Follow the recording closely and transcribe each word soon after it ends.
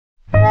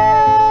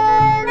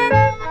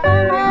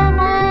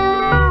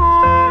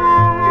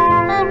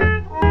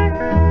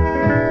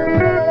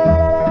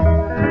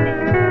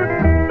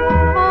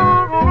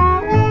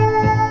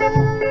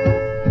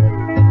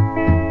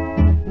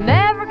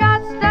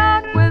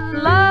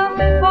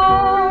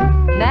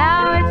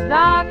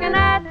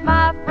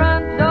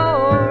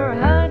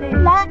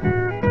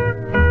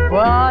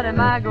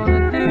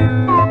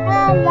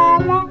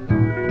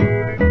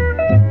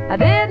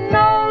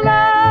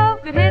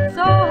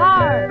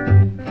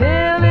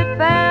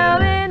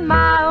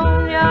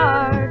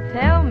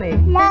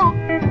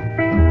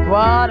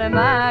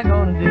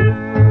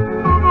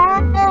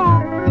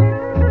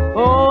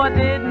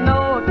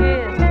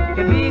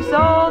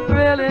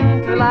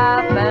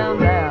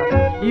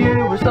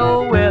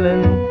so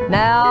willing.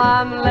 Now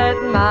I'm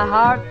letting my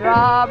heart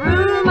throb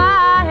through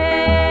my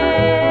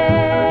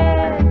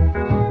head.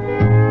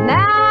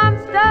 Now I'm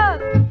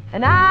stuck,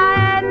 and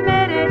I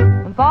admit it.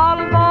 I'm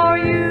falling for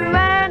you,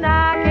 and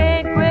I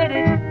can't quit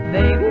it,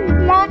 baby.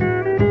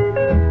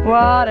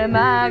 What am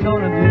I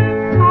gonna do?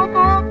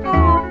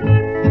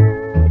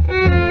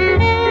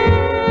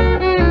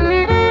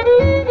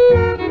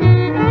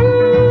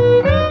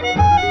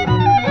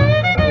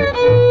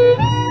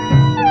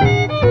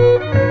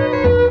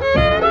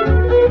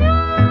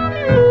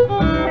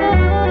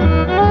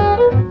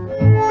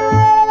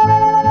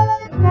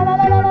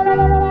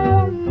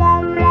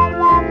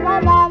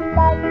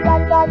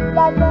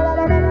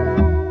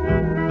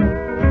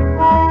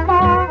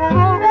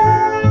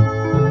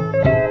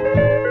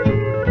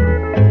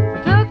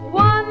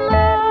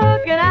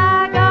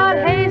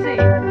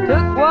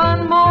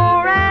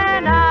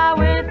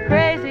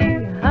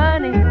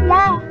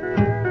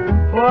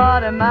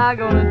 What am I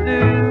gonna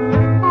do?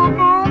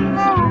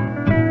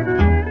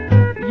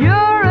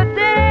 You're a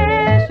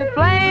dish of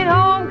plain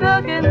home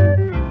cooking,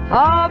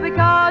 all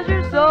because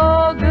you're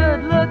so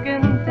good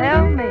looking.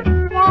 Tell me,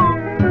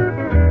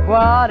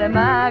 what am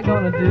I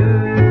gonna do?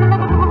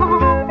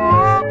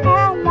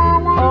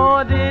 Oh,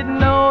 I didn't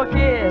know a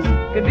kiss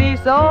could be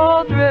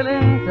so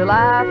thrilling till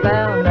I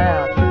found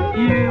out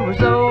you were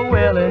so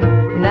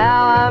willing.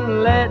 Now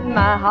I'm letting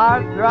my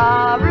heart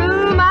throb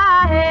through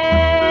my head.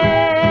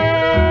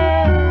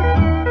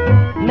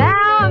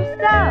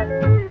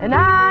 And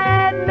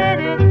I admit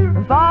it,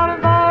 I'm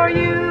falling for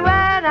you,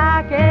 and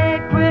I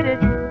can't quit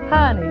it,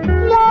 honey.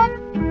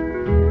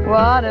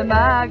 What am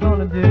I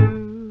gonna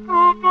do?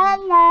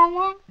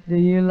 Do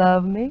you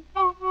love me?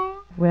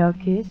 Well,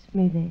 kiss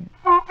me then.